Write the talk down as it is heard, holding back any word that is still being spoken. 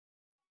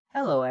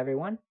Hello,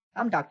 everyone.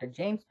 I'm Dr.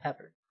 James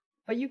Pepper,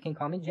 but you can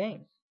call me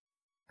James.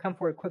 Come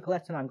for a quick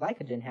lesson on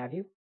glycogen, have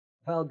you?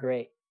 Well,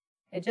 great.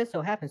 It just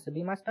so happens to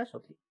be my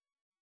specialty.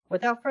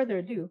 Without further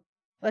ado,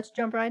 let's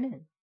jump right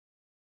in.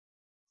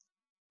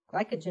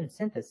 Glycogen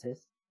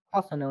synthesis,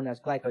 also known as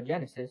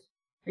glycogenesis,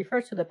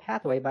 refers to the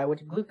pathway by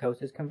which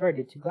glucose is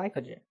converted to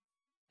glycogen.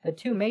 The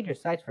two major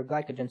sites for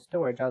glycogen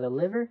storage are the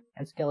liver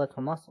and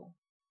skeletal muscle.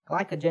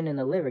 Glycogen in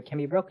the liver can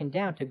be broken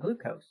down to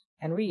glucose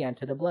and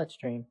re-enter the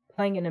bloodstream,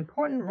 playing an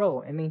important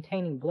role in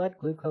maintaining blood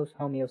glucose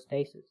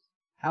homeostasis.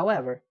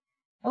 However,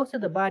 most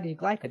of the body's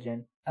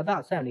glycogen,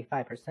 about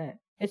 75%,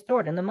 is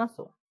stored in the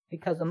muscle,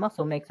 because the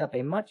muscle makes up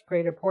a much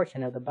greater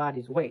portion of the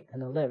body's weight than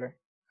the liver.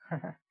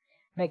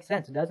 Makes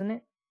sense, doesn't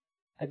it?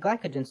 The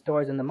glycogen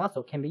stores in the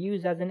muscle can be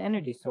used as an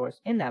energy source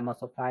in that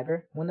muscle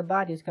fiber when the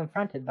body is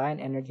confronted by an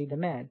energy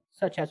demand,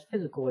 such as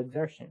physical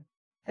exertion.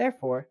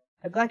 Therefore,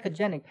 the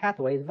glycogenic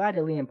pathway is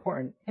vitally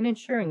important in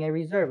ensuring a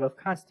reserve of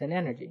constant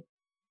energy.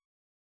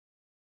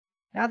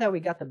 Now that we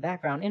got the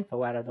background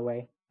info out of the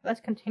way, let's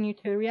continue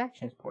to the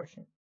reactions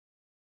portion.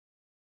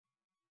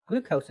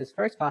 Glucose is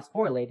first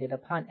phosphorylated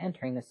upon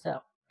entering the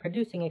cell,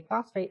 producing a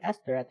phosphate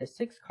ester at the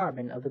 6th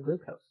carbon of the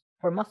glucose.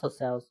 For muscle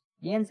cells,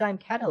 the enzyme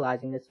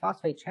catalyzing this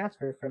phosphate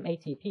transfer from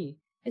ATP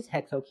is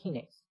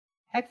hexokinase.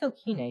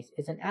 Hexokinase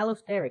is an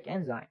allosteric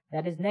enzyme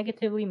that is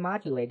negatively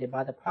modulated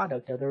by the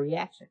product of the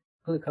reaction,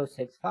 glucose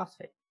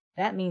 6-phosphate.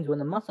 That means when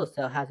the muscle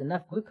cell has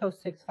enough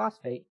glucose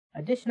 6-phosphate,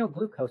 additional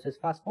glucose is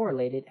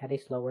phosphorylated at a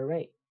slower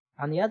rate.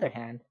 On the other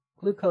hand,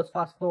 glucose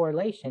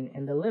phosphorylation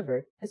in the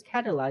liver is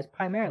catalyzed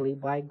primarily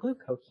by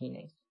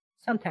glucokinase,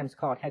 sometimes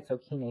called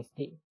hexokinase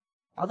D.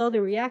 Although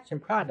the reaction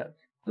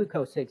product,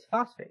 glucose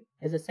 6-phosphate,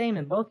 is the same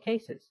in both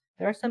cases,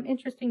 there are some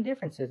interesting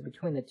differences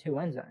between the two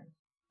enzymes.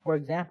 For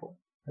example,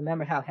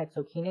 remember how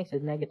hexokinase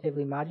is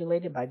negatively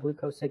modulated by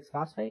glucose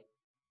 6-phosphate?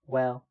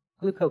 Well,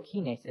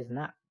 glucokinase is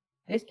not.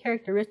 This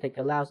characteristic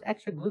allows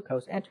extra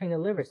glucose entering the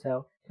liver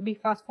cell to be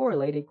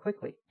phosphorylated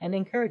quickly and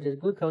encourages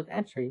glucose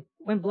entry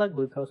when blood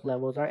glucose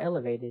levels are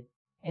elevated.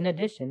 In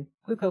addition,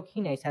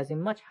 glucokinase has a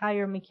much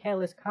higher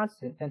Michaelis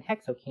constant than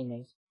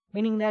hexokinase,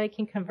 meaning that it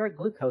can convert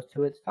glucose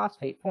to its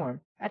phosphate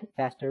form at a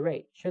faster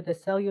rate should the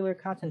cellular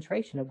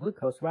concentration of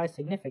glucose rise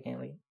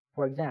significantly,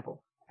 for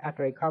example,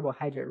 after a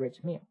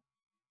carbohydrate-rich meal.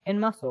 In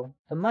muscle,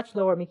 the much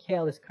lower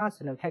Michaelis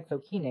constant of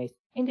hexokinase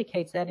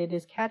indicates that it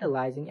is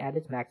catalyzing at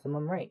its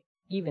maximum rate,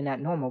 even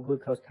at normal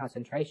glucose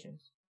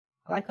concentrations.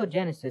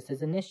 Glycogenesis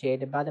is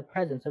initiated by the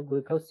presence of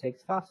glucose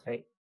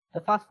 6-phosphate.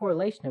 The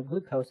phosphorylation of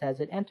glucose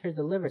as it enters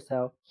the liver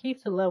cell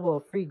keeps the level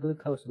of free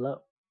glucose low.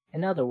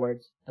 In other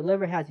words, the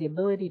liver has the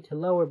ability to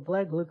lower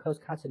blood glucose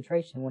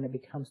concentration when it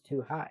becomes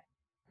too high.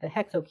 The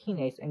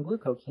hexokinase and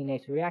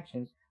glucokinase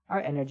reactions are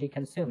energy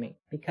consuming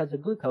because the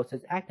glucose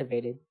is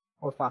activated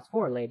or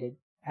phosphorylated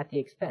at the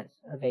expense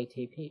of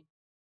ATP.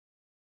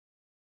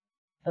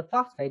 The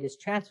phosphate is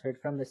transferred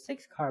from the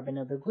 6th carbon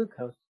of the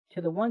glucose to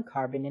the 1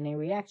 carbon in a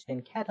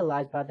reaction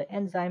catalyzed by the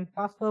enzyme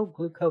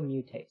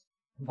phosphoglucomutase.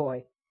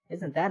 Boy,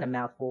 isn't that a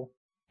mouthful?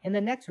 In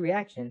the next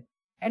reaction,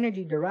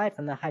 energy derived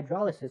from the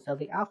hydrolysis of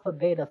the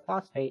alpha-beta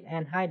phosphate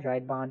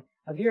anhydride bond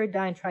of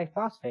uridine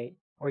triphosphate,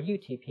 or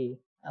UTP,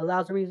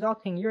 allows the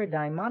resulting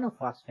uridine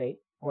monophosphate,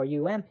 or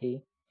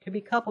UMP, to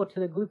be coupled to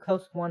the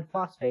glucose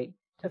 1-phosphate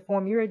to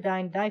form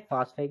uridine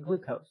diphosphate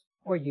glucose,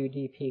 or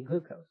UDP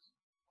glucose.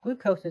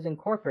 Glucose is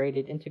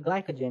incorporated into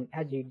glycogen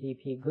as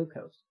UDP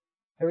glucose.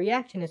 The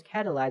reaction is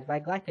catalyzed by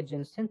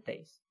glycogen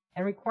synthase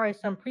and requires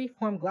some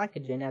preformed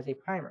glycogen as a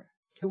primer,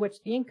 to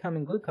which the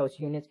incoming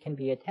glucose units can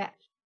be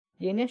attached.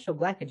 The initial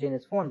glycogen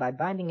is formed by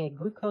binding a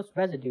glucose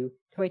residue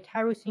to a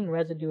tyrosine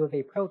residue of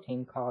a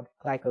protein called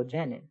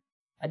glycogenin.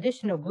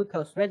 Additional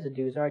glucose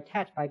residues are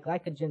attached by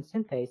glycogen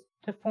synthase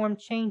to form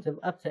chains of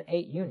up to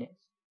 8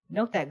 units.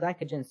 Note that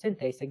glycogen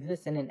synthase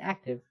exists in an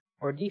active,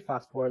 or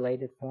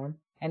dephosphorylated form,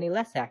 and a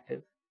less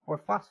active, or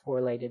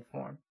phosphorylated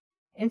form.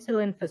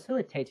 Insulin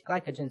facilitates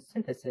glycogen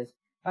synthesis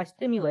by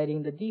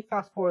stimulating the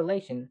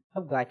dephosphorylation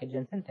of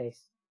glycogen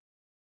synthase.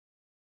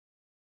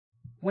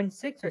 When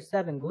 6 or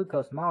 7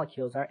 glucose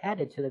molecules are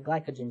added to the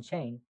glycogen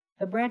chain,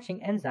 the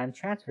branching enzyme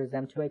transfers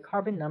them to a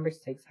carbon number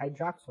 6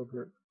 hydroxyl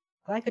group.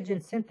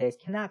 Glycogen synthase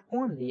cannot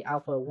form the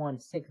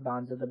alpha-1,6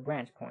 bonds of the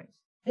branch points.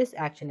 This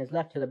action is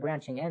left to the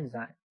branching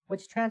enzyme,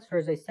 which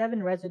transfers a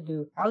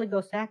 7-residue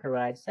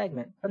oligosaccharide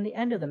segment from the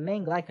end of the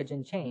main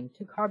glycogen chain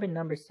to carbon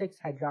number 6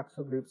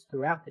 hydroxyl groups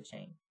throughout the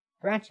chain.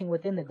 Branching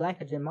within the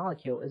glycogen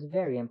molecule is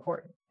very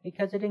important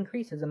because it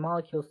increases the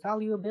molecule's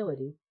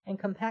solubility and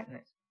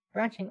compactness.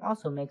 Branching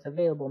also makes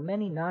available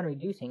many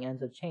non-reducing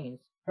ends of chains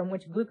from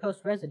which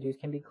glucose residues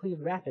can be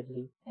cleaved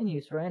rapidly and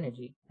used for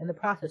energy in the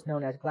process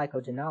known as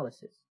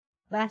glycogenolysis.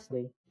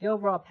 Lastly, the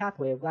overall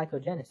pathway of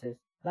glycogenesis,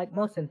 like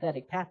most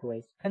synthetic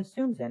pathways,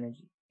 consumes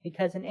energy,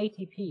 because an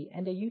ATP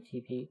and a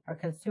UTP are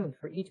consumed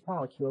for each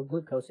molecule of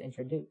glucose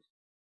introduced.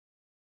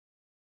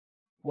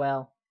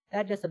 Well,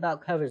 that just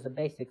about covers the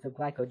basics of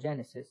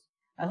glycogenesis.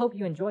 I hope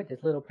you enjoyed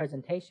this little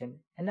presentation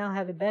and now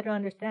have a better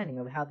understanding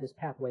of how this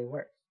pathway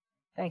works.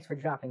 Thanks for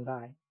dropping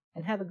by,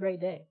 and have a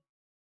great day.